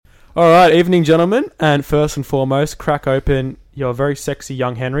All right, evening, gentlemen, and first and foremost, crack open your very sexy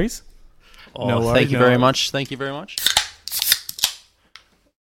young Henrys. Thank you very much. Thank you very much.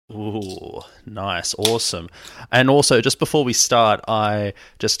 Ooh, nice, awesome. And also, just before we start, I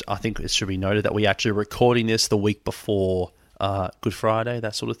think it should be noted that we actually are recording this the week before Good Friday,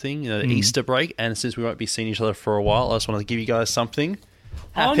 that sort of thing, the Easter break. And since we won't be seeing each other for a while, I just wanted to give you guys something.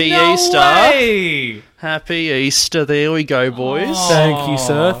 Happy Easter! Way! Happy Easter! There we go, boys. Oh. Thank you,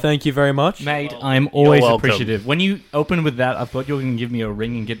 sir. Thank you very much, mate. I'm always appreciative. When you open with that, I thought you were going to give me a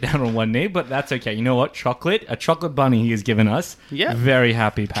ring and get down on one knee, but that's okay. You know what? A chocolate bunny he has given us. Yeah, very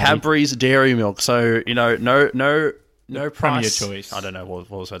happy. Paddy. Cadbury's Dairy Milk. So no price. Your choice. I don't know what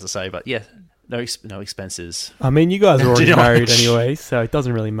I was about to say, but yeah, no expenses. I mean, you guys are already married anyway, so it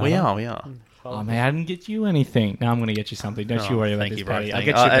doesn't really matter. We are. Oh man, I didn't get you anything. Now I'm going to get you something. Don't you worry about this, Paddy. I'll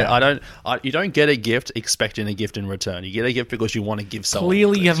get you. You don't get a gift expecting a gift in return. You get a gift because you want to give someone.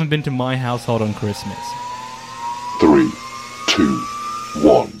 Clearly, you haven't been to my household on Christmas. 3, 2,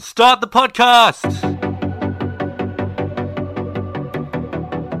 1. Start the podcast.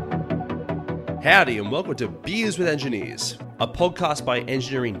 Howdy and welcome to Beers with Engineers, a podcast by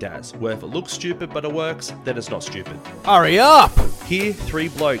Engineering Dads, where if it looks stupid but it works, then it's not stupid. Hurry up! Here, three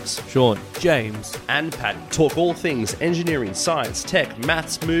blokes, Sean, James, and Paddy, talk all things engineering, science, tech,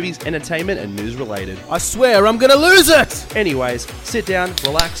 maths, movies, entertainment, and news related. I swear I'm gonna lose it! Anyways, sit down,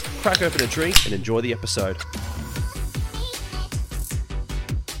 relax, crack open a drink, and enjoy the episode.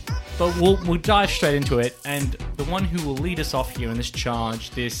 But we'll dive straight into it, and the one who will lead us off here in this charge,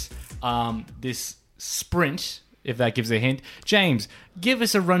 this sprint, if that gives a hint. James, give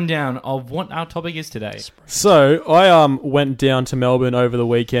us a rundown of what our topic is today. So, I went down to Melbourne over the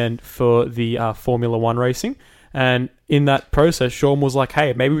weekend for the Formula 1 racing, and in that process, Sean was like,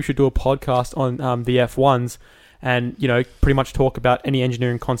 hey, maybe we should do a podcast on the F1s and, pretty much talk about any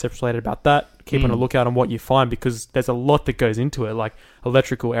engineering concepts related about that. Keep on a lookout on what you find, because there's a lot that goes into it, like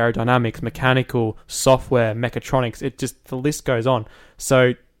electrical, aerodynamics, mechanical, software, mechatronics. The list goes on.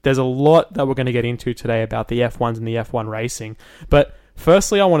 So there's a lot that we're going to get into today about the F1s and the F1 racing. But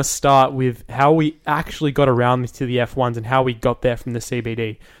firstly, I want to start with how we actually got around to the F1s and how we got there from the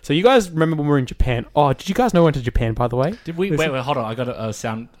CBD. So you guys remember when we were in Japan? Oh, did you guys know we went to Japan, by the way? Did we? Wait, hold on. I got a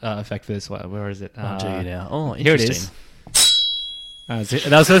sound effect for this. Where is it? I'll do you now. Oh, interesting. Here it is. That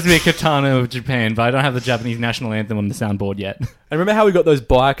was supposed to be a katana of Japan, but I don't have the Japanese national anthem on the soundboard yet. And remember how we got those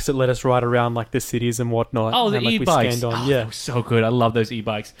bikes that let us ride around like the cities and whatnot? Oh, the e-bikes. Yeah, so good. I love those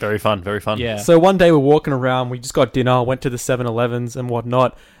e-bikes. Very fun, very fun. Yeah. So one day we're walking around, we just got dinner, went to the 7-Elevens and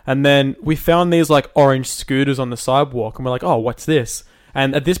whatnot, and then we found these like orange scooters on the sidewalk, and we're like, oh, what's this?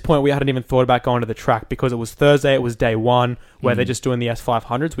 And at this point, we hadn't even thought about going to the track because it was Thursday. It was day one, where they're just doing the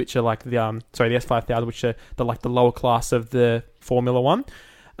S500s, which are like the S5000, which are the lower class of the Formula One.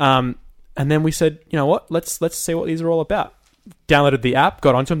 And then we said, you know what? Let's see what these are all about. Downloaded the app,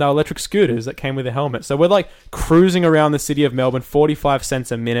 got onto them. They were electric scooters that came with a helmet. So we're like cruising around the city of Melbourne, 45 cents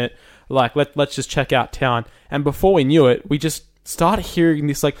a minute. Like let's just check out town. And before we knew it, we just started hearing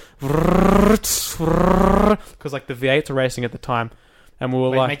this like because like the V8s were racing at the time. And we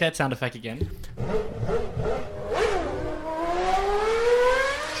were Wait, make that sound effect again.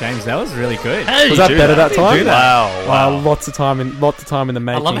 James, that was really good. Was that better that time? Wow. Lots of time in the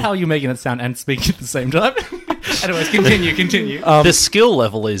making. I love how you're making it sound and speaking at the same time. Anyways, continue. The skill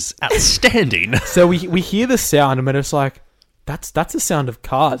level is outstanding. So we hear the sound and we're just like, that's the sound of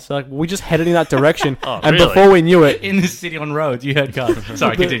cars. So like we just headed in that direction, and really? before we knew it, in the city on roads, you heard cars.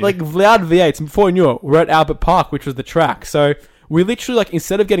 Sorry, continue. Like loud V8s. And before we knew it, we're at Albert Park, which was the track. So we literally,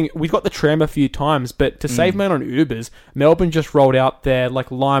 instead of we got the tram a few times, but to save money on Ubers, Melbourne just rolled out their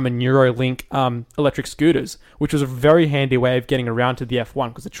Lime and Neuralink electric scooters, which was a very handy way of getting around to the F1,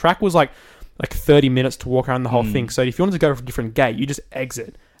 because the track was like 30 minutes to walk around the whole thing. So if you wanted to go from a different gate, you just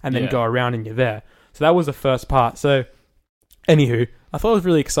exit and then go around and you're there. So that was the first part. So anywho, I thought it was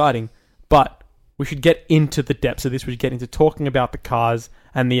really exciting, but we should get into the depths of this. We should get into talking about the cars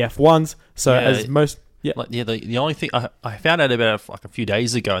and the F1s. So as most... Yeah, the only thing I found out about it a few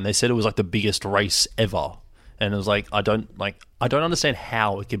days ago, and they said it was the biggest race ever, and it was I don't understand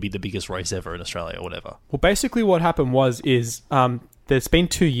how it could be the biggest race ever in Australia or whatever. Well, basically what happened is there's been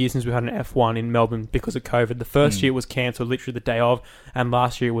 2 years since we had an F1 in Melbourne because of COVID. The first year was cancelled literally the day of, and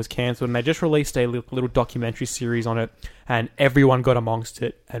last year it was cancelled, and they just released a little documentary series on it, and everyone got amongst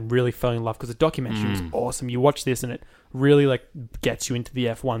it and really fell in love because the documentary was awesome. You watch this and it really gets you into the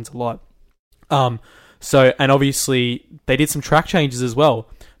F1s a lot. So, and obviously they did some track changes as well.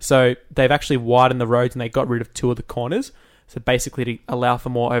 So they've actually widened the roads and they got rid of 2 of the corners. So basically to allow for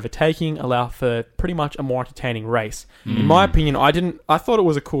more overtaking, allow for pretty much a more entertaining race. In my opinion, I thought it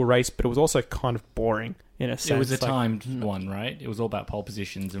was a cool race, but it was also kind of boring in a sense. It was a timed one, right? It was all about pole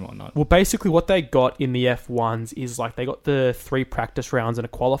positions and whatnot. Well, basically what they got in the F1s is like they got the 3 practice rounds and a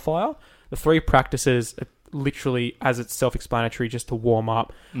qualifier. The 3 practices are literally, as it's self-explanatory, just to warm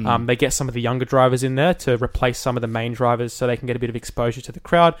up. They get some of the younger drivers in there to replace some of the main drivers so they can get a bit of exposure to the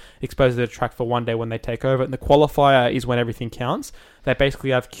crowd, exposure to the track for one day when they take over. And the qualifier is when everything counts. They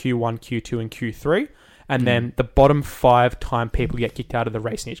basically have Q1, Q2, and Q3. And then the bottom 5 time people get kicked out of the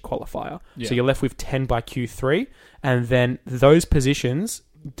race in each qualifier. Yeah. So you're left with 10 by Q3. And then those positions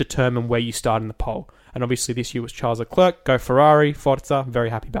determine where you start in the pole. And obviously this year was Charles Leclerc, go Ferrari, Forza, very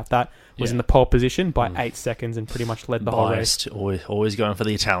happy about that. Was in the pole position by 8 seconds and pretty much led the whole race. Always going for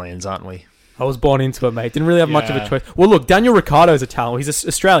the Italians, aren't we? I was born into it, mate. Didn't really have much of a choice. Well, look, Daniel Ricciardo's Italian. He's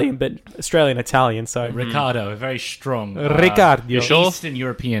Australian, but Australian-Italian, so... Ricciardo, a very strong... Ricciardo. You sure? Eastern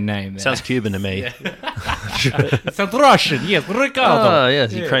European name. There. Sounds Cuban to me. It sounds Russian, yes, Ricciardo. Oh,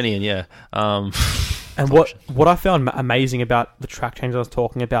 yes, Ukrainian, yeah. And what I found amazing about the track changes I was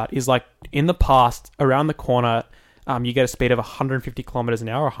talking about is, like, in the past, around the corner... you get a speed of 150 kilometers an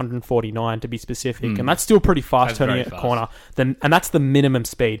hour, 149 to be specific, and that's still pretty fast turning a corner. And that's the minimum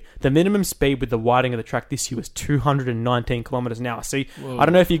speed. The minimum speed with the widening of the track this year was 219 kilometers an hour. See, I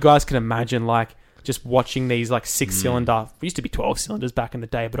don't know if you guys can imagine like just watching these like 6-cylinder, used to be 12 cylinders back in the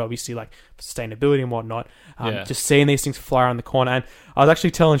day, but obviously like sustainability and whatnot, just seeing these things fly around the corner. And I was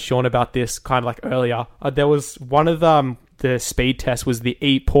actually telling Sean about this kind of like earlier. There was one of the speed tests was the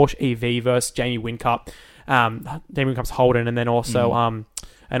Porsche EV versus Jamie Whincup. Then comes Holden, and then also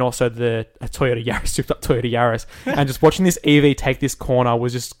the Toyota Yaris, souped up Toyota Yaris, and just watching this EV take this corner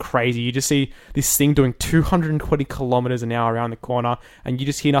was just crazy. You just see this thing doing 220 kilometers an hour around the corner, and you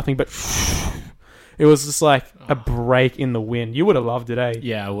just hear nothing but. It was just like a break in the wind. You would have loved it, eh?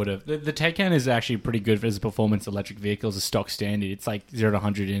 Yeah, I would have. The Taycan is actually pretty good as a performance electric vehicle as a stock standard. It's like 0 to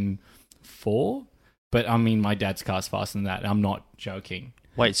 100 in 4, but I mean, my dad's car's faster than that. I'm not joking.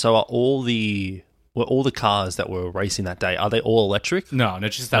 Wait, so are all the cars that were racing that day, are they all electric? No,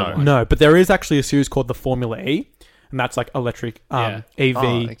 just that one. No, but there is actually a series called the Formula E, and that's like electric EV,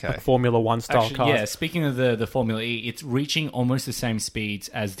 like Formula 1 style cars. Yeah, speaking of the Formula E, it's reaching almost the same speeds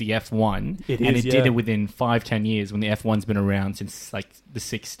as the F1, it did it within 5-10 years when the F1's been around since like the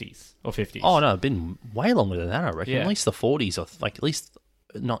 60s or 50s. Oh, no, it's been way longer than that, I reckon. At least the 40s, or like at least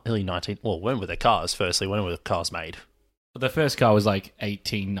not early 19... Well, when were the cars, firstly? When were the cars made? The first car was like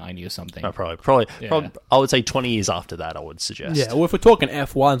 1890 or something. Oh, probably. I would say 20 years after that, I would suggest. Yeah, well, if we're talking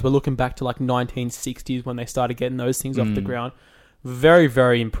F1s, we're looking back to like 1960s when they started getting those things off the ground. Very,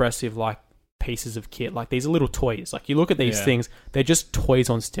 very impressive, like, pieces of kit. Like, these are little toys. Like, you look at these things, they're just toys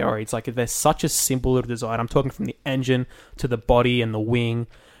on steroids. Like, they're such a simple little design. I'm talking from the engine to the body and the wing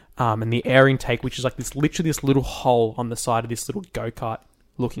and the air intake, which is like literally this little hole on the side of this little go-kart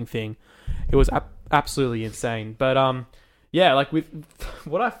looking thing. It was absolutely insane. But, yeah, like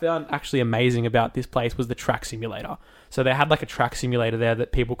what I found actually amazing about this place was the track simulator. So they had like a track simulator there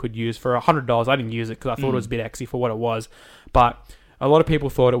that people could use for $100. I didn't use it because I thought it was a bit exy for what it was. But a lot of people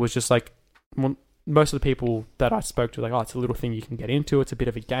thought it was just like, most of the people that I spoke to were like, oh, it's a little thing you can get into. It's a bit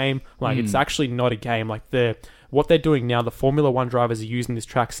of a game. Like, it's actually not a game. Like, what they're doing now, the Formula 1 drivers are using this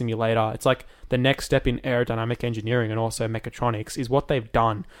track simulator. It's like the next step in aerodynamic engineering and also mechatronics is what they've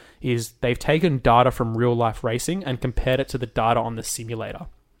done is they've taken data from real life racing and compared it to the data on the simulator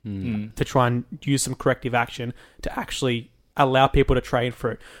to try and use some corrective action to actually allow people to train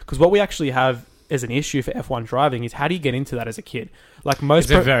for it. Because what we actually have as an issue for F1 driving is how do you get into that as a kid? Like most,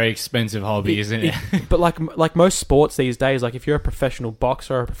 it's a very expensive hobby, isn't it? But like most sports these days, like if you're a professional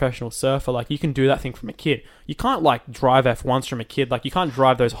boxer or a professional surfer, like you can do that thing from a kid. You can't like drive F1s from a kid. Like you can't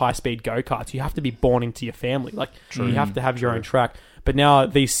drive those high speed go karts. You have to be born into your family. Like you have to have your own track. But now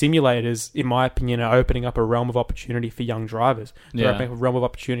these simulators, in my opinion, are opening up a realm of opportunity for young drivers. They're opening up a realm of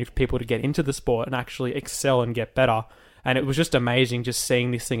opportunity for people to get into the sport and actually excel and get better. And it was just amazing just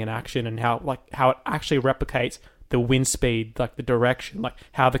seeing this thing in action and how it actually replicates the wind speed, like the direction, like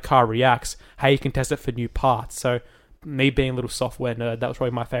how the car reacts, how you can test it for new parts. So me being a little software nerd, that was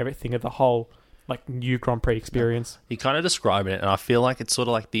probably my favorite thing of the whole like new Grand Prix experience. You kind of described it, and I feel like it's sort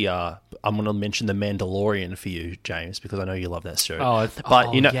of like the I'm going to mention the Mandalorian for you, James, because I know you love that show.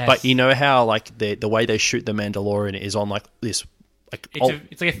 But you know how like the way they shoot the Mandalorian is on like this.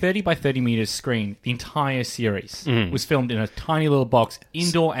 It's like a 30 by 30 meters screen. The entire series was filmed in a tiny little box,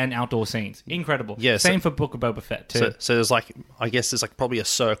 indoor and outdoor scenes. Incredible. Yeah, same for Book of Boba Fett too. So there's like, I guess there's like probably a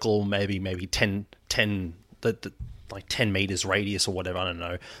circle, maybe 10 like 10 meters radius or whatever. I don't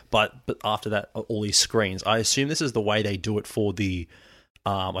know. But after that, all these screens. I assume this is the way they do it for the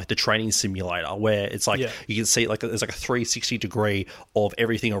like the training simulator, where it's like you can see like there's like a 360 degree of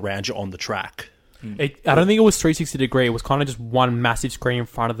everything around you on the track. I don't think it was 360 degree. It was kind of just one massive screen in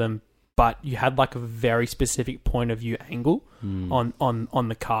front of them, but you had like a very specific point of view angle on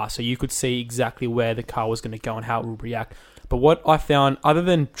the car, so you could see exactly where the car was going to go and how it would react. But what I found, other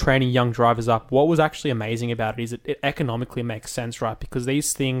than training young drivers up, what was actually amazing about it is it economically makes sense, right? Because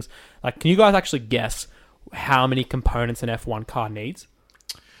these things, like, can you guys actually guess how many components an F1 car needs?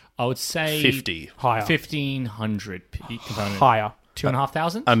 I would say 50. Higher. 1,500 components. Higher.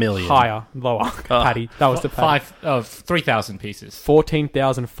 2,500? A million. Higher. Lower. Paddy. That was the Paddy. 3,000 pieces.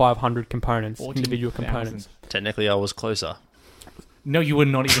 14,500 components. Individual components. Technically, I was closer. No, you were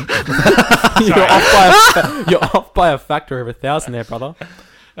not even. You're off by a factor of 1,000 there, brother.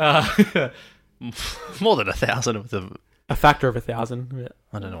 More than 1,000 of them. A factor of 1,000. Yeah.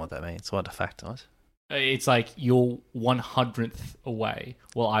 I don't know what that means. What a factor was. It's like you're 100th away,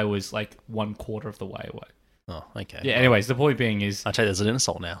 while I was like 1/4 of the way away. Oh, okay. Yeah. Anyways, the point being is, I'd say there's an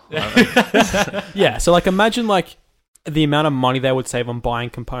insult now. Yeah. So, like, imagine like the amount of money they would save on buying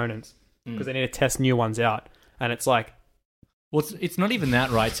components because they need to test new ones out, and it's like. well, it's not even that,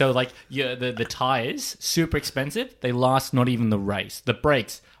 right? So, like, the tires, super expensive. They last not even the race. The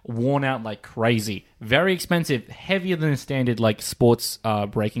brakes, worn out like crazy. Very expensive, heavier than a standard, like, sports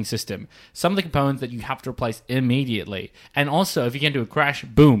braking system. Some of the components that you have to replace immediately. And also, if you get into a crash,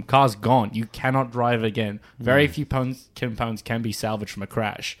 boom, car's gone. You cannot drive again. Very few components can be salvaged from a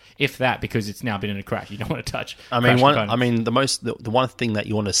crash. If that, because it's now been in a crash. You don't want to touch I mean, crash components. the one thing that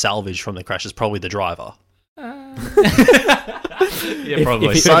you want to salvage from the crash is probably the driver. Yeah,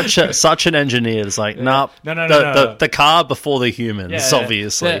 probably. Such an engineer is like, nah, No. the car before the humans,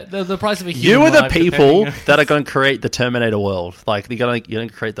 obviously. The price of a human You are the life, people depending- that are going to create the Terminator world. Like, you're going to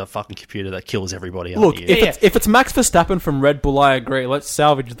create the fucking computer that kills everybody. Look, aren't you? if it's Max Verstappen from Red Bull, I agree. Let's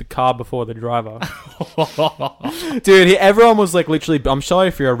salvage the car before the driver. Dude, everyone was like literally. I'm sorry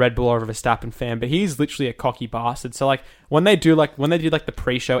if you're a Red Bull or a Verstappen fan, but he's literally a cocky bastard. So like when they do the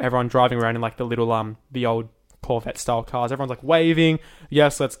pre-show, everyone driving around in like the little the old Corvette style cars, everyone's like waving,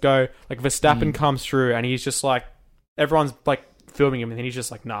 yes, let's go. Like Verstappen comes through and he's just like, everyone's like filming him and he's just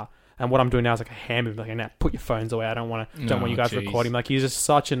like, nah. And what I'm doing now is like a hand move, like, now put your phones away. I don't want you guys recording. Like, he's just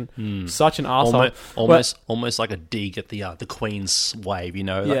such an arsehole. Almost like a dig at the Queen's wave, you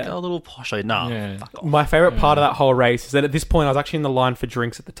know, like a little posh. Nah, fuck off. My favorite part of that whole race is that at this point I was actually in the line for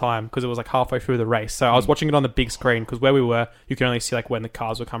drinks at the time because it was like halfway through the race. So I was watching it on the big screen because where we were, you can only see like when the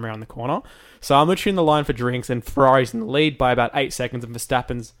cars were coming around the corner. So I'm literally in the line for drinks and Ferrari's in the lead by about 8 seconds and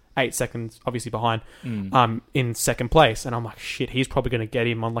Verstappen's 8 seconds obviously behind in second place. And I'm like, shit, he's probably going to get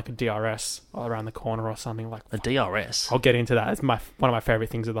him on like a DRS around the corner or something. Like A DRS? I'll get into that. It's one of my favorite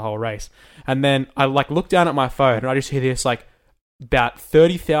things of the whole race. And then I like look down at my phone and I just hear this like about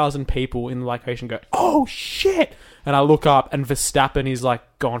 30,000 people in the location go, oh shit. And I look up and Verstappen is like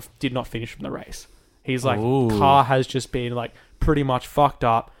gone, did not finish from the race. He's like, car has just been like pretty much fucked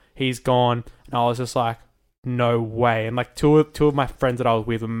up. He's gone. And I was just like, no way. And like two of my friends that I was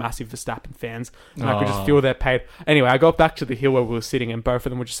with were massive Verstappen fans, and I could just feel their pain. Anyway, I got back to the hill where we were sitting, and both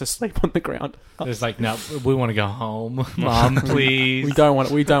of them were just asleep on the ground. It's like, no, we want to go home, Mom, please. We don't want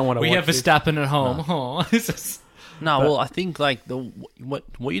to. We watch have Verstappen at home. No, well, I think like what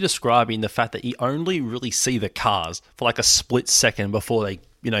you're describing, the fact that you only really see the cars for like a split second before they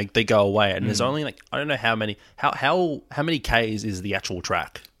go away, and there's only like I don't know how many Ks is the actual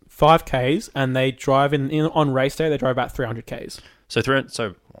track. 5Ks, and they drive on race day. They drive about 300Ks.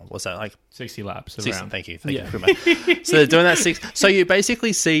 So what's that like? 60 laps. 60, thank you very much. So they're doing that 6. So you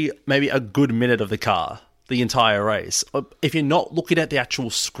basically see maybe a good minute of the car the entire race. If you're not looking at the actual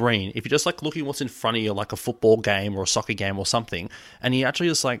screen, if you're just like looking what's in front of you, like a football game or a soccer game or something, and you actually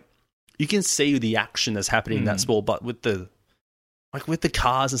just like you can see the action that's happening in that sport, but with the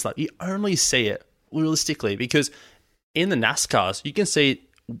cars and stuff, you only see it realistically because in the NASCARs you can see.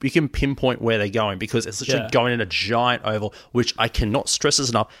 You can pinpoint where they're going because it's literally going in a giant oval, which I cannot stress this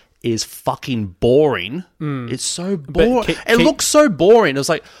enough, is fucking boring. It's so boring. It looks so boring. It's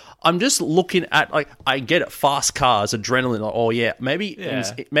like, I'm just looking at, like, I get it, fast cars, adrenaline. Like, oh, yeah, maybe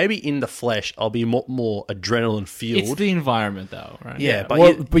in the flesh, I'll be more adrenaline fueled. It's the environment, though, right? Yeah,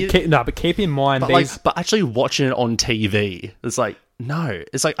 but keep in mind, but actually watching it on TV, it's like, No,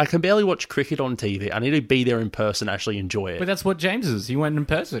 it's like I can barely watch cricket on TV. I need to be there in person, actually enjoy it. But that's what James is. He went in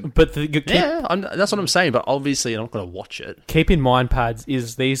person. But That's what I'm saying. But obviously, I'm not going to watch it. keep in mind, Pads,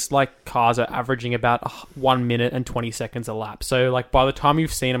 is these like cars are averaging about 1 minute and 20 seconds a lap. So like by the time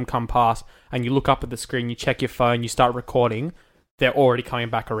you've seen them come past and you look up at the screen, you check your phone, you start recording, they're already coming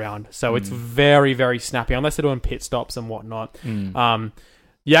back around. So it's very, very snappy, unless they're doing pit stops and whatnot.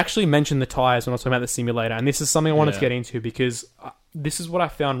 You actually mentioned the tyres when I was talking about the simulator, and this is something I wanted to get into because this is what I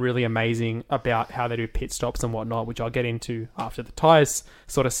found really amazing about how they do pit stops and whatnot, which I'll get into after the tyres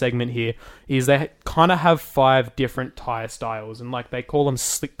sort of segment here, is they kind of have 5 different tyre styles, and like they call them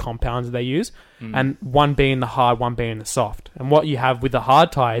slick compounds they use, and one being the hard, one being the soft. And what you have with the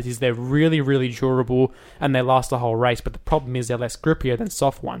hard tyres is they're really, really durable and they last the whole race, but the problem is they're less grippier than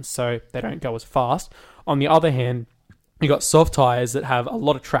soft ones, so they don't go as fast. On the other hand, you got soft tires that have a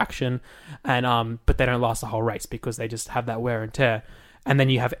lot of traction, and but they don't last the whole race because they just have that wear and tear. And then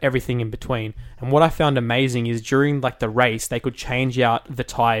you have everything in between. And what I found amazing is during like the race, they could change out the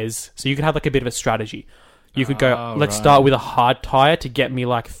tires, so you could have like a bit of a strategy. You could go, let's start with a hard tire to get me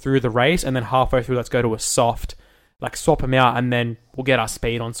like through the race, and then halfway through, let's go to a soft. Like swap them out, and then we'll get our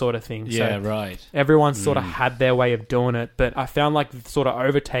speed on, sort of thing. Yeah, so right. Everyone sort of had their way of doing it, but I found like the sort of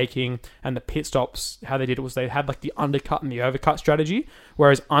overtaking and the pit stops, how they did it was they had like the undercut and the overcut strategy,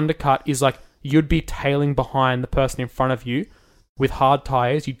 whereas undercut is like you'd be tailing behind the person in front of you with hard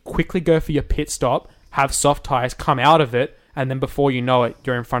tires. You'd quickly go for your pit stop, have soft tires, come out of it, and then before you know it,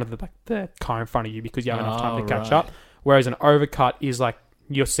 you're in front of the car in front of you because you have enough time to catch up. Whereas an overcut is like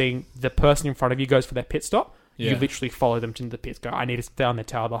you're seeing the person in front of you goes for their pit stop. You literally follow them to the pits. Go, I need to stay on their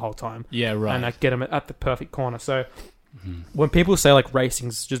tail the whole time. Yeah, right. And get them at the perfect corner. So when people say like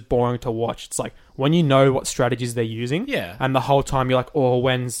racing's just boring to watch, it's like when you know what strategies they're using, and the whole time you're like, oh,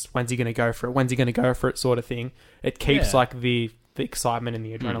 when's he going to go for it? When's he going to go for it? Sort of thing. It keeps like the excitement and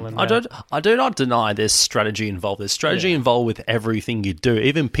the adrenaline. I do not deny there's strategy involved. There's strategy involved with everything you do.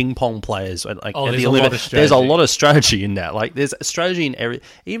 Even ping pong players, like at the Olympics, there's a lot of strategy in that. Like there's strategy in every.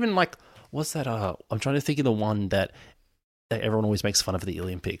 Even like. What's that? I'm trying to think of the one that everyone always makes fun of at the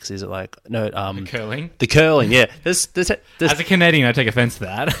Olympics. Is it like the curling? The curling, yeah. There's As a Canadian, I take offence to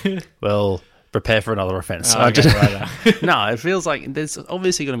that. Well, prepare for another offence. No, it feels like there's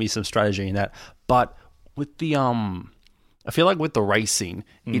obviously going to be some strategy in that, but with the I feel like with the racing,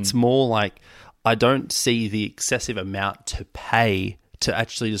 it's more like I don't see the excessive amount to pay to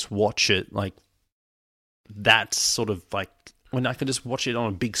actually just watch it. Like that's sort of like. When I can just watch it on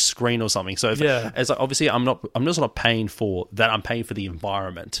a big screen or something. So, as like, obviously, I'm just not paying for that. I'm paying for the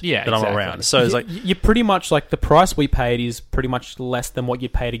environment that I'm around. So it's like you're pretty much like the price we paid is pretty much less than what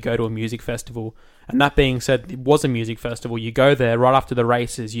you'd pay to go to a music festival. And that being said, it was a music festival. You go there right after the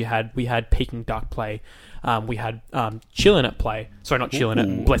races. We had Peking Duck play. We had Chillin' at play. Sorry, not Chillin'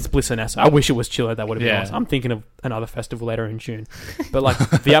 at Bliss and I wish it was Chillin'. That would have been awesome. I'm thinking of another festival later in June. But like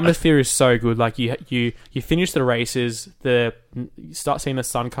the atmosphere is so good. Like you finish the races, you start seeing the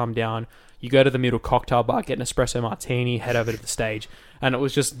sun come down. You go to the middle cocktail bar, get an espresso martini, head over to the stage, and it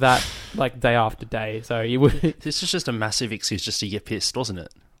was just that like day after day. So you would. This is just a massive excuse just to get pissed, wasn't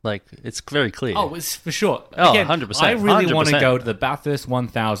it? Like, it's very clear. Oh, it's for sure. Oh, Again, 100%. I really 100%. want to go to the Bathurst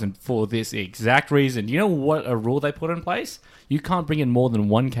 1000 for this exact reason. You know what a rule they put in place? You can't bring in more than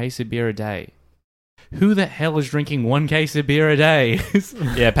 1 case of beer a day. Who the hell is drinking 1 case of beer a day?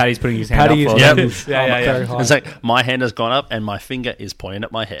 Yeah, Paddy's putting his hand up. Yep. Yeah. It's like my hand has gone up and my finger is pointing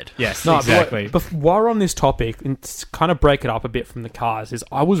at my head. Yes, exactly. But while we're on this topic, and to kind of break it up a bit from the cars, is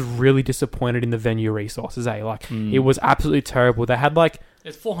I was really disappointed in the venue resources. It was absolutely terrible. They had like.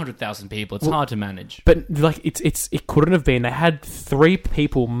 It's 400,000 people. It's hard to manage. But like it couldn't have been. They had 3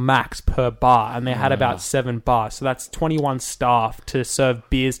 people max per bar, and they had about 7 bars. So that's 21 staff to serve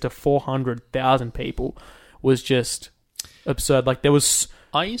beers to 400,000 people. Was just absurd. Like there was.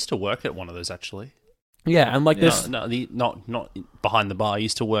 I used to work at one of those actually. Yeah, and like this. Not behind the bar. I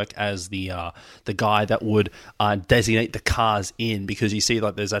used to work as the guy that would designate the cars in, because you see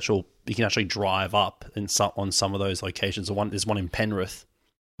like you can actually drive up on some of those locations. There's one in Penrith.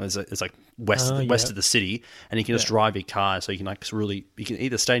 It's like west of the city, and you can just drive your car. So you can you can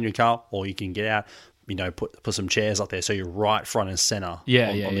either stay in your car or you can get out. Put some chairs up there so you're right front and center.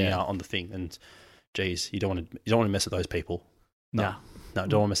 On the thing. And geez, you don't want to mess with those people. No,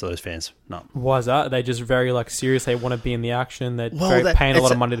 don't want to mess with those fans. No. Why is that? Are they just very like serious? They want to be in the action. They're paying a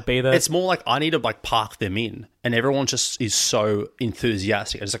lot of money to be there. It's more like I need to like park them in, and everyone just is so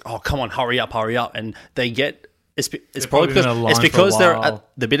enthusiastic. It's like, oh, come on, hurry up, and they get It's probably probably been in a line because for a while.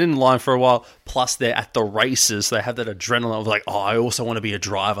 they've been in line for a while. Plus, they're at the races. So they have that adrenaline of like, oh, I also want to be a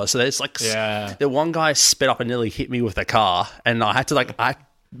driver. So it's like, Yeah. the one guy sped up and nearly hit me with a car, and I had to like,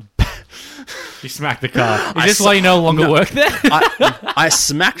 You smacked the car. Is I this saw- why you no longer work there? I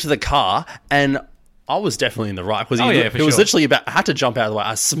smacked the car, and I was definitely in the right because Oh, yeah, for it was sure. literally about. I had to jump out of the way.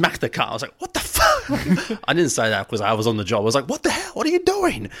 I smacked the car. I was like, "What the fuck?" I didn't say that because I was on the job. I was like, "What the hell? What are you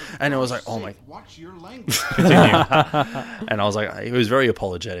doing?" And it was like, "Oh my!" Watch your language. And I was like, he was very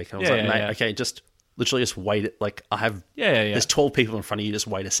apologetic. And I was Yeah, like, yeah, "Mate, yeah. okay, just literally just wait it. Like I have, Yeah. there's 12 people in front of you. Just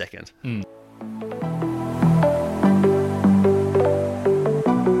wait a second."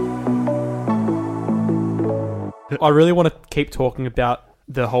 I really want to keep talking about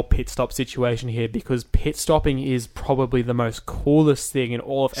the whole pit stop situation here because pit stopping is probably the most coolest thing in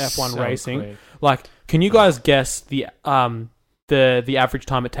all of F1 So racing. quick. Like, can you guys guess the average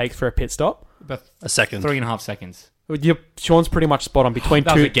time it takes for a pit stop? About A second. 3.5 seconds. Sean's pretty much spot on between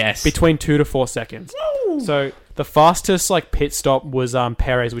That was a guess. between 2 to 4 seconds. So the fastest like pit stop was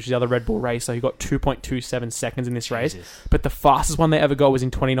Perez, which is the other Red Bull racer. He got 2.27 seconds in this race. But the fastest one they ever got was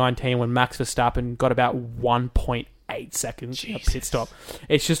in 2019 when Max Verstappen got about 1.8 seconds in a pit stop.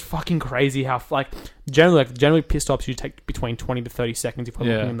 It's just fucking crazy how generally pit stops you take between 20 to 30 seconds if we're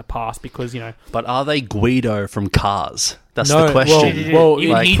Yeah. looking in the past because But are they Guido from Cars? That's No, the question. well,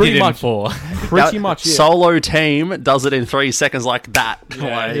 Even like, he pretty did it in much- 4. pretty much yeah. Solo team does it in 3 seconds like that.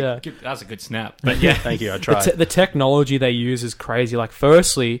 Like, Yeah. That's a good snap. But yeah. Thank you. I The, tried. the technology they use is crazy. Like,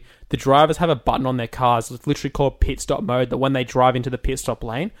 firstly, the drivers have a button on their cars. It's literally called pit stop mode. That when they drive into the pit stop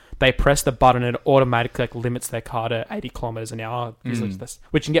lane, they press the button and it automatically like limits their car to 80 kilometers an hour,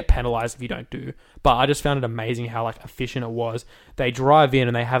 which can get penalized if you don't do. But I just found it amazing how like efficient it was. They drive in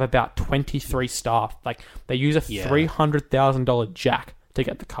and they have about 23 staff. Like they use a $300,000 jack to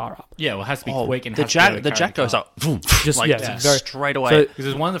get the car up. Yeah, well, it has to be Oh, quick and the has to be able to jack carry goes car. up, boom, Just like yeah, very- straight away. So- Because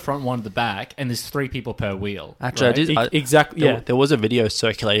there's one at the front, one at the back, and there's 3 people per wheel. Actually, right? I did. Exactly. Yeah. There was a video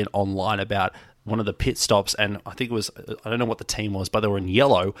circulating online about one of the pit stops, and I think it was, I don't know what the team was, but they were in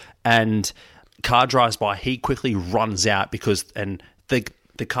yellow, and car drives by, he quickly runs out because, and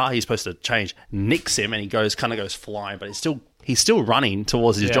the car he's supposed to change nicks him, and he goes flying, but he's still running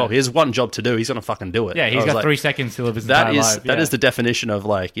towards his job. He has one job to do. He's going to fucking do it. Yeah, I he's was got like, 3 seconds to live his That entire is life. that is the definition of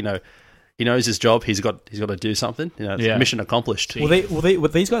like, he knows his job. He's got to do something. It's Yeah. mission accomplished. Well,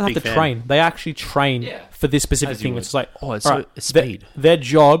 these guys have Big to fan. train. They actually train Yeah. for this specific As you thing. would. It's like, Oh, it's all so- right, it's speed. Their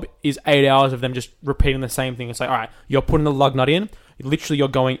job is 8 hours of them just repeating the same thing. It's like, all right, you're putting the lug nut in. Literally, you're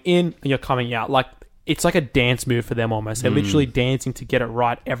going in and you're coming out. Like it's like a dance move for them almost. They're literally dancing to get it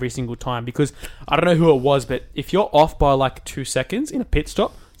right every single time. Because I don't know who it was, but if you're off by like 2 seconds in a pit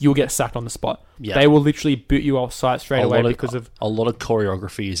stop, you'll get sacked on the spot. Yeah. They will literally boot you off site straight away because of. a lot of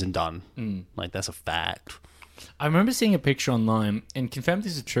choreography isn't done. Like that's a fact. I remember seeing a picture online, and confirm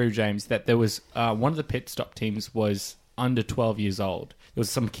this is true, James, that there was one of the pit stop teams was under 12 years old. There was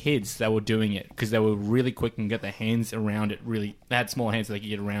some kids that were doing it because they were really quick and get their hands around it. Really, they had small hands so they could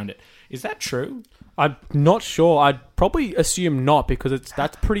get around it. Is that true? I'm not sure. I'd probably assume not because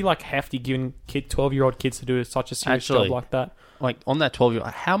that's pretty like hefty giving 12-year-old kids to do such a serious Actually, job like that. Like on that 12-year,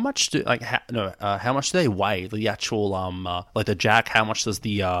 how much do how much do they weigh? The actual like the jack. How much does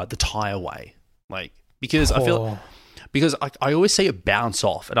the tire weigh? Like because I feel. Because I always see it bounce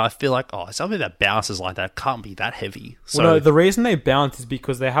off, and I feel like, something that bounces like that can't be that heavy. So Well, no, the reason they bounce is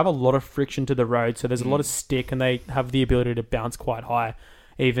because they have a lot of friction to the road, so there's a lot of stick, and they have the ability to bounce quite high.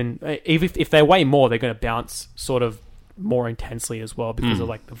 Even if they weigh more, they're going to bounce sort of more intensely as well because of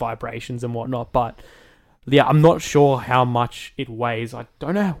like the vibrations and whatnot. But yeah, I'm not sure how much it weighs. I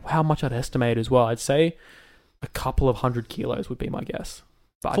don't know how much I'd estimate as well. I'd say a couple of 100 kilos would be my guess.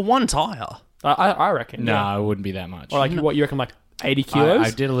 But for one tire. I reckon. No, yeah. it wouldn't be that much. Or like what you reckon, like 80 kilos? I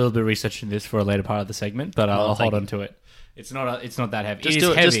did a little bit of research in this for a later part of the segment, but I'll thank hold on to it. It's not that heavy. Just It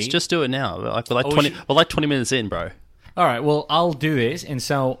do is it. heavy. Just do it now. We're 20 minutes in, bro. All right, well, I'll do this. And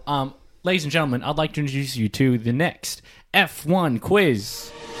so, ladies and gentlemen, I'd like to introduce you to the next F1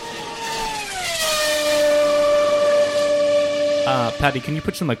 quiz. Paddy, can you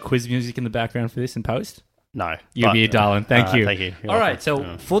put some like quiz music in the background for this in post? No, You'll be a darling. Thank you. Thank you. You're All welcome. right,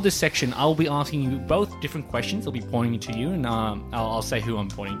 so for this section, I'll be asking you both different questions. I'll be pointing to you, and I'll say who I'm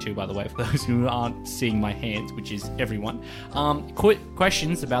pointing to, by the way, for those who aren't seeing my hands, which is everyone. Quick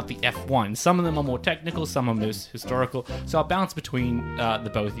questions about the F1. Some of them are more technical, some of them are historical, so I'll bounce between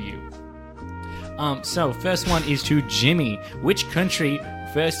the both of you. So, first one is to Jimmy. Which country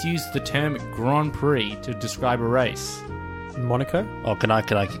first used the term Grand Prix to describe a race? Monaco? Oh, can I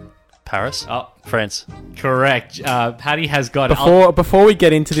Paris. Oh, France. correct. Paddy has got... Before we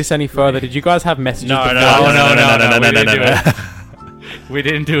get into this any further, did you guys have messages? No. We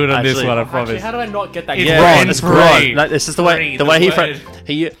didn't do it on this Actually- one, I promise. Actually, how do I not get that? It's wrong? wrong. It's Three. wrong. No, this is the way Three, the way the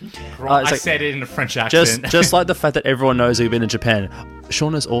he word. it's I like- said it in a French accent. just like the fact that everyone knows we've been in Japan.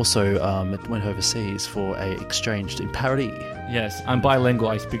 Sean has also went overseas for a exchange in Paris. Yes, I'm bilingual.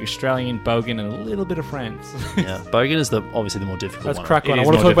 I speak Australian, Bogan, and a little bit of French. Yeah, Bogan is obviously the more difficult Let's one. crack on. It I is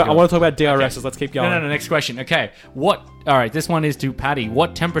want to more talk about. I difficult. want to talk about DRSs. Let's keep going. No, next question. Okay, all right, this one is to Paddy.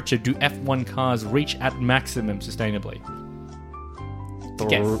 What temperature do F1 cars reach at maximum sustainably?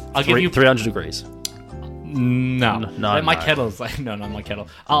 Guess. I'll give you 300 degrees. No. No, My no. kettle's like no, not my kettle.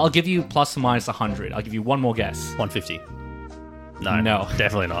 I'll give you plus or minus 100. I'll give you one more guess. 150. No, No.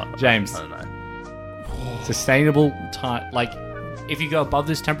 definitely not. James. I don't know. Sustainable time. Like, if you go above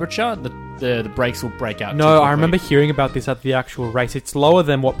this temperature, the brakes will break out. too No, quickly. I remember hearing about this at the actual race. It's lower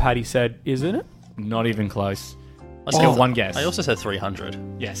than what Paddy said, isn't it? Not even close. I Give one guess. I also said 300.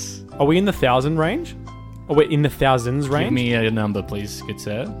 Yes. Are we in the 1,000 range? Are we in the thousands range? Give me a number, please, good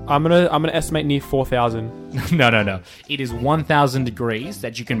sir. I'm gonna estimate near 4,000. No. It is 1,000 degrees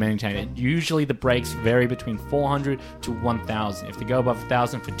that you can maintain it. Usually the brakes vary between 400 to 1,000. If they go above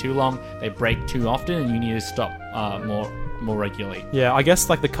 1,000 for too long, they break too often, and you need to stop more regularly. Yeah, I guess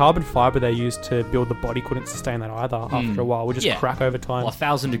like the carbon fiber they used to build the body couldn't sustain that either. After a while, would just Yeah. crack over time. Well,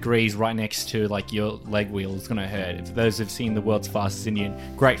 1,000 degrees right next to like your leg wheel is going to hurt. If those who've seen The World's Fastest Indian,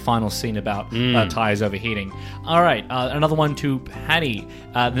 great final scene about tires overheating. All right, another one to Paddy.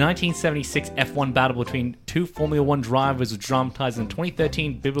 The 1976 F1 battle between two Formula One drivers was dramatized in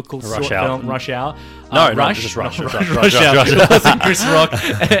 2013 biblical Rush short Hour. film Rush Hour. No, Rush, just Rush. Rush Rush Hour. Rush. It wasn't Chris Rock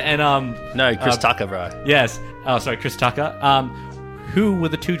and No, Chris Tucker, bro. yes. Oh, sorry, Chris Tucker. Who were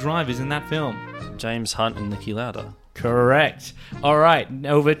the two drivers in that film? James Hunt and Niki Lauda. Correct. All right,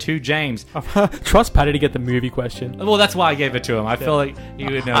 over to James. Trust Paddy to get the movie question. Well, that's why I gave it to him. I feel like he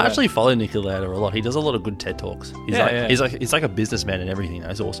would know. I that. actually follow Niki Lauda a lot. He does a lot of good TED Talks. He's like a businessman and everything.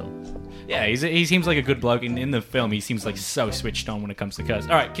 That's awesome. Yeah, he seems like a good bloke. And in the film, he seems like so switched on when it comes to cars.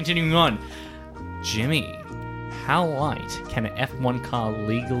 All right, continuing on. Jimmy, how light can an F1 car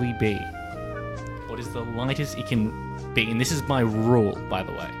legally be? What is the lightest it can be? And this is my rule, by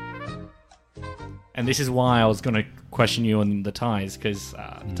the way. And this is why I was going to question you on the tyres, because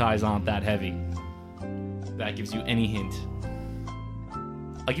the tyres aren't that heavy. That gives you any hint.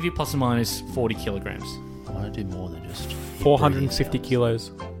 I'll give you plus or minus 40 kilograms. I want to do more than just 450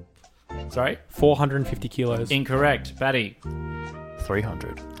 kilos. Sorry? 450 kilos. Incorrect. Batty.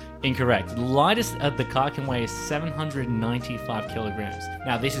 300. Incorrect. The lightest of the car can weigh 795 kilograms.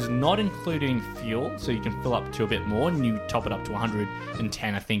 Now, this is not including fuel, so you can fill up to a bit more, and you top it up to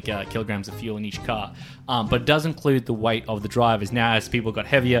 110, I think, kilograms of fuel in each car. But it does include the weight of the drivers. Now, as people got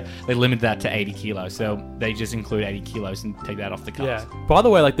heavier, they limited that to 80 kilos, so they just include 80 kilos and take that off the cars. Yeah. By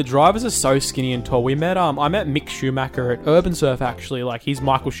the way, like the drivers are so skinny and tall. I met Mick Schumacher at Urban Surf actually. Like he's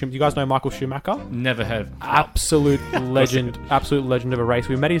Michael Schumacher. You guys know Michael Schumacher? Never heard of him. Absolute legend of a race.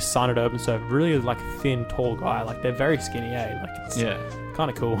 We met his son at Urban Surf. Really like a thin, tall guy. Like they're very skinny, Like it's kind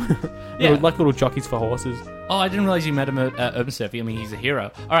of cool. Yeah. Like little jockeys for horses. Oh, I didn't realize you met him at Urban Surf. I mean, he's a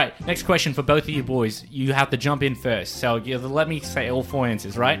hero. All right, next question for both of you boys. You have to jump in first. So let me say all four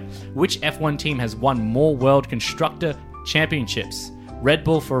answers, right? Which F1 team has won more World Constructor Championships? Red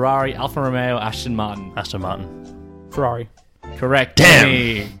Bull, Ferrari, Alfa Romeo, Aston Martin. Aston Martin. Ferrari. Correct.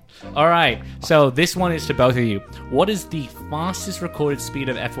 Damn. All right, so this one is to both of you. What is the fastest recorded speed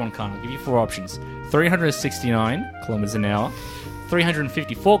of F1 car? I'll give you four options. 369 kilometers an hour,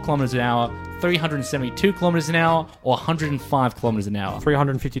 354 kilometers an hour, 372 kilometers an hour, or 105 kilometers an hour.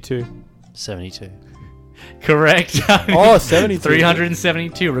 352. 72. Correct. Oh, 72.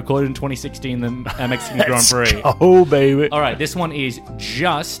 372, recorded in 2016, the Mexican Grand Prix. Oh, baby. All right, this one is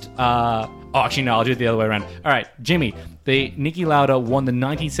just... actually, no, I'll do it the other way around. All right, Jimmy, the Niki Lauda won the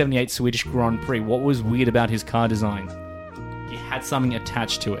 1978 Swedish Grand Prix. What was weird about his car design? He had something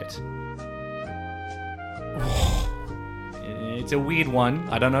attached to it. It's a weird one.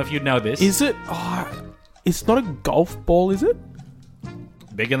 I don't know if you'd know this. Is it? It's not a golf ball, is it?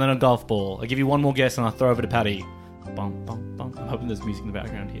 Bigger than a golf ball. I'll give you one more guess and I'll throw over to Paddy. Bum, bum, bum. I'm hoping there's music in the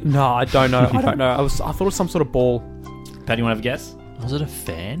background here. No, I don't know. I don't know. I thought it was some sort of ball. Paddy, you want to have a guess? Was it a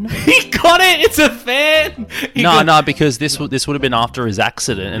fan? He got it! It's a fan! No, because this would have been after his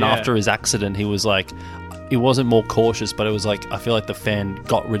accident, and Yeah. after his accident, he was like, it wasn't more cautious, but it was like I feel like the fan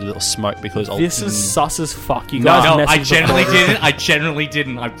got rid of the smoke because This is sus as fuck. You guys No, I messaged generally before. didn't. I generally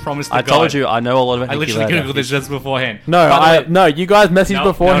didn't. I promise to I God. told you I know a lot of I literally googled this just beforehand. No, By the way- no, you guys messaged No,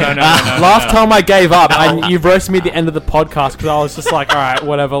 beforehand. no, Last time I gave up, and you roasted me at the end of the podcast because I was just like, all right,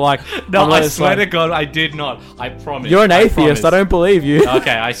 whatever. Like, No, I'm I just swear like, to God, I did not. I promise. you're an atheist. promise. I don't believe you.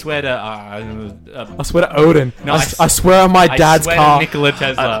 Okay, I swear to. I swear to Odin. No, I swear on my dad's I swear car. to Nikola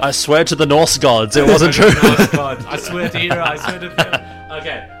Tesla. I swear to the Norse gods, it wasn't true. Oh, God. I swear to Hero. I swear to.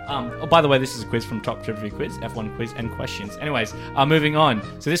 Okay. Oh, by the way, this is a quiz from Top Trivia Quiz, F1 quiz and questions. Anyways, moving on.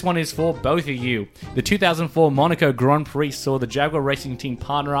 So this one is for both of you. The 2004 Monaco Grand Prix saw the Jaguar Racing Team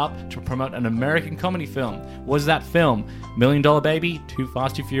partner up to promote an American comedy film. Was that film $1 Million Baby, Too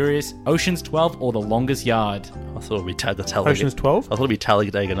Fast, Too Furious, Ocean's 12, or The Longest Yard? I thought it'd be Talladega. Ocean's 12? I thought it'd be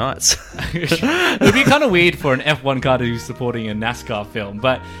Talladega Nights. It would be kind of weird for an F1 car to be supporting a NASCAR film,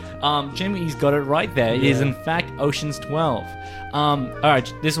 but Jimmy's got it right there. It is in fact Ocean's 12. All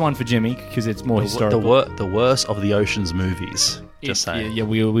right, this one for Jimmy because it's more historical. The worst of the Ocean's movies. Just saying. Yeah,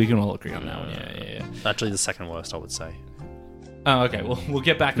 we can all agree on that one. Yeah. Actually, the second worst, I would say. Oh, okay. Well, we'll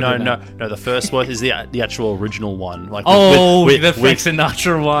get back. No, into that. no. The first worst is the actual original one. Like The Frank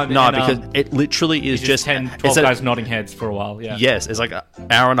Sinatra one. No, and, because it literally is just 10, 12 it's guys nodding heads for a while. Yeah. Yes, it's like an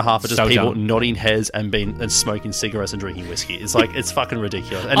hour and a half of just So people dumb. nodding heads and smoking cigarettes and drinking whiskey. It's like it's fucking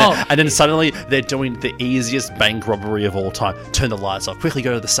ridiculous. And, Oh. and then suddenly they're doing the easiest bank robbery of all time. Turn the lights off. Quickly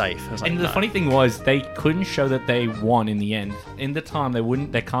go to the safe. I was like, And the no. funny thing was, they couldn't show that they won in the end. In the time,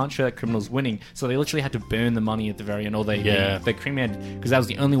 they can't show that criminals winning, so they literally had to burn the money at the very end, or they cremated because that was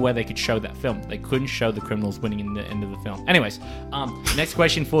the only way they could show that film. They couldn't show the criminals winning in the end of the film. Anyways, next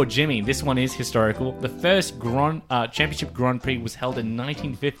question for Jimmy. This one is historical. The first championship Grand Prix was held in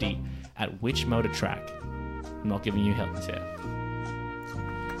 1950 at which motor track? I'm not giving you hints here.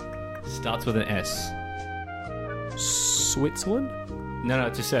 Starts with an S. Switzerland? No,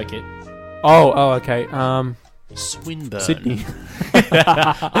 it's a circuit. Oh, okay. Swinburne. Sydney.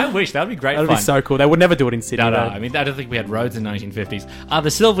 I wish that would be great That'd fun. be so cool. They would never do it in Sydney. No, though. I mean, I don't think we had roads in the 1950s. The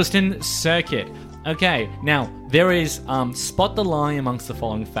Silverstone Circuit. Okay, now, there is spot the lie amongst the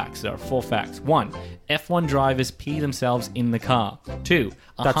following facts. There are 4 facts. 1, F1 drivers pee themselves in the car. 2,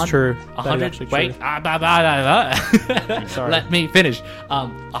 That's true. That is 100. actually Wait, true. Sorry. let me finish.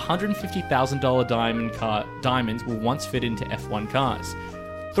 $150,000 diamonds will once fit into F1 cars.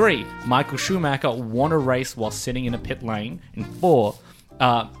 3, Michael Schumacher won a race while sitting in a pit lane. And 4,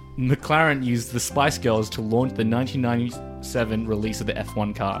 McLaren used the Spice Girls to launch the 1997 release of the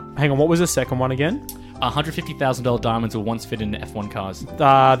F1 car. Hang on, what was the second one again? $150,000 diamonds will once fit into F1 cars.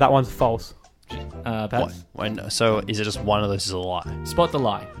 That one's false. Pats? So is it just one of those is a lie? Spot the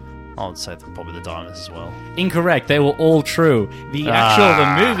lie. I would say probably the diamonds as well. Incorrect. They were all true. The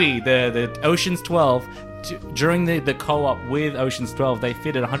movie, the Ocean's 12, during the co-op with Ocean's 12, they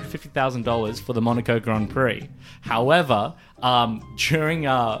fitted $150,000 for the Monaco Grand Prix. However, during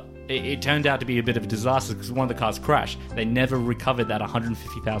it turned out to be a bit of a disaster because one of the cars crashed. They never recovered that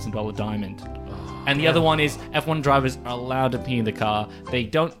 $150,000 diamond. And the other one is F1 drivers are allowed to pee in the car. They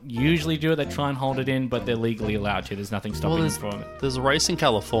don't usually do it. They try and hold it in, but they're legally allowed to. There's nothing stopping them from it. There's a race in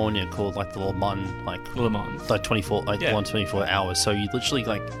California called like the Le Mans, like 24, Yeah. 24 hours. So you literally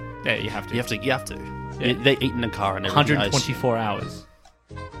like Yeah, you have to. you have to. Yeah. They eat in the car and everything. 124 hours.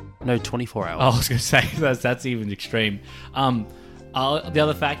 No, 24 hours. Oh, I was going to say, that's even extreme. The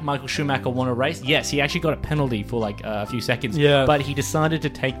other fact, Michael Schumacher won a race. Yes, he actually got a penalty for like a few seconds. Yeah. But he decided to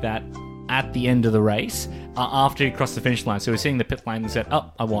take that at the end of the race after he crossed the finish line. So he was sitting in the pit lane and said,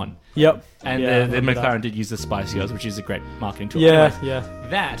 "Oh, I won." Yep. And Yeah, I the remember McLaren that. did use the Spice Girls, which is a great marketing tool. Yeah, Anyways, yeah.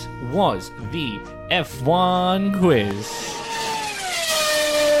 That was the F1 quiz.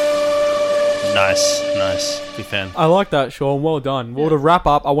 Nice. Big fan. I like that, Sean. Well done. Well, to wrap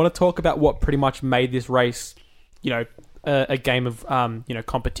up, I want to talk about what pretty much made this race, a game of,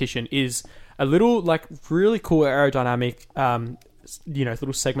 competition is a little, like, really cool aerodynamic,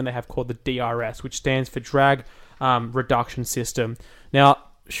 little segment they have called the DRS, which stands for Drag Reduction System. Now,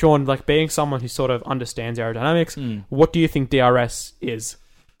 Sean, like, being someone who sort of understands aerodynamics, what do you think DRS is?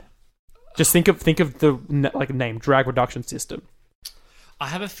 Just think of the name, Drag Reduction System. I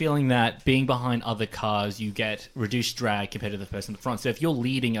have a feeling that being behind other cars, you get reduced drag compared to the person in the front. So if you're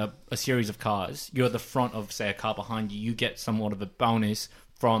leading a series of cars, you're at the front of, say, a car behind you, you get somewhat of a bonus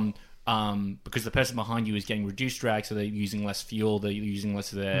from because the person behind you is getting reduced drag, so they're using less fuel, they're using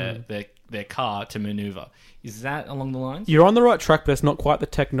less of their car to maneuver. Is that along the lines? You're on the right track, but it's not quite the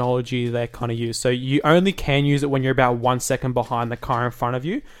technology they kind of use. So you only can use it when you're about 1 second behind the car in front of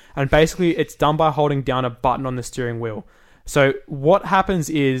you. And basically, it's done by holding down a button on the steering wheel. So what happens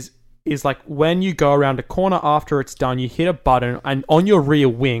is is like when you go around a corner after it's done, you hit a button, and on your rear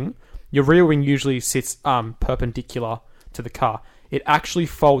wing usually sits perpendicular to the car. It actually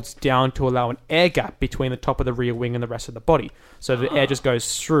folds down to allow an air gap between the top of the rear wing and the rest of the body. So the air just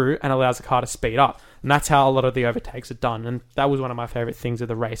goes through and allows the car to speed up. And that's how a lot of the overtakes are done. And that was one of my favorite things of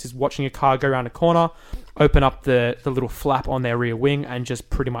the race, is watching a car go around a corner, open up the little flap on their rear wing, and just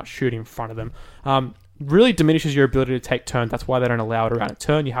pretty much shoot in front of them. Really diminishes your ability to take turns. That's why they don't allow it around a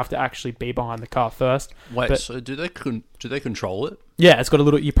turn. You have to actually be behind the car first. Wait, so do they control it? Yeah, it's got a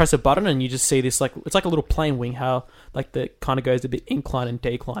little. You press a button and you just see this it's like a little plane wing. How like the kind of goes a bit incline and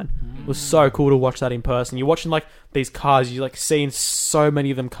decline. It was so cool to watch that in person. You're watching like these cars. You like seeing so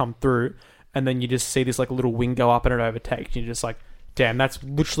many of them come through, and then you just see this like little wing go up and it overtakes. And you're just like, damn, that's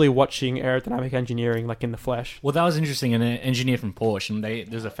literally watching aerodynamic engineering like in the flesh. Well, that was interesting. An engineer from Porsche, and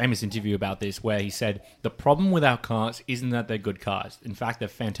there's a famous interview about this where he said, the problem with our cars isn't that they're good cars. In fact, they're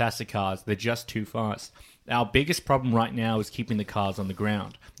fantastic cars. They're just too fast. Our biggest problem right now is keeping the cars on the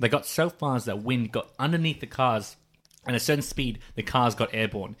ground. They got so fast that wind got underneath the cars, and at a certain speed, the cars got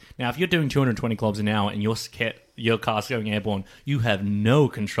airborne. Now, if you're doing 220 kilometers an hour and your car's going airborne, you have no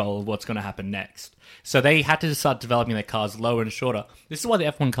control of what's going to happen next. So they had to start developing their cars lower and shorter. This is why the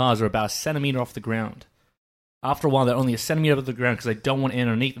F1 cars are about a centimeter off the ground. After a while, they're only a centimeter off the ground because they don't want air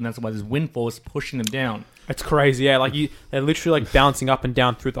underneath, and that's why there's wind force pushing them down. It's crazy, yeah. Like they're literally like bouncing up and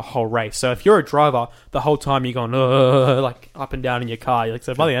down through the whole race. So if you're a driver, the whole time you're going like up and down in your car. Like,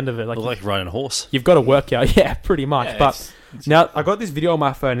 so by the end of it, like riding a horse. You've got to work out, yeah, pretty much. Yeah, but now I got this video on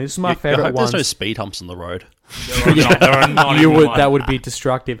my phone. This is my favorite one. There's no speed humps on the road. That would be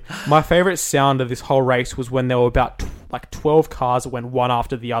destructive. My favorite sound of this whole race was when there were about 12 cars that went one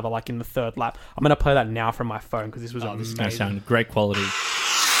after the other, like in the third lap. I'm going to play that now from my phone because this was amazing. This is going to sound great quality.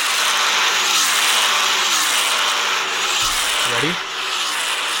 Ready?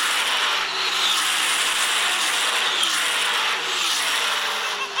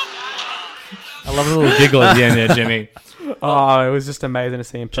 I love a little giggle at the end there, Jimmy. Oh, it was just amazing to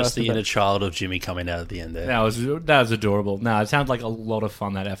see in person. Just the inner child of Jimmy coming out at the end there. That was adorable. No, it sounds like a lot of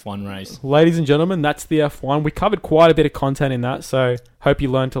fun, that F1 race. Ladies and gentlemen, that's the F1. We covered quite a bit of content in that, so hope you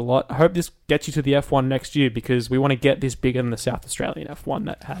learned a lot. I hope this gets you to the F1 next year because we want to get this bigger than the South Australian F1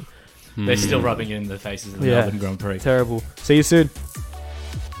 that had. They're still rubbing it in the faces of the Melbourne Grand Prix. Terrible. See you soon.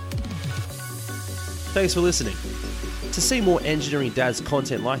 Thanks for listening. To see more Engineering Dads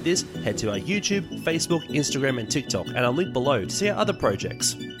content like this, head to our YouTube, Facebook, Instagram and TikTok, and I'll link below to see our other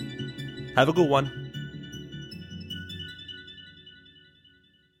projects. Have a good one.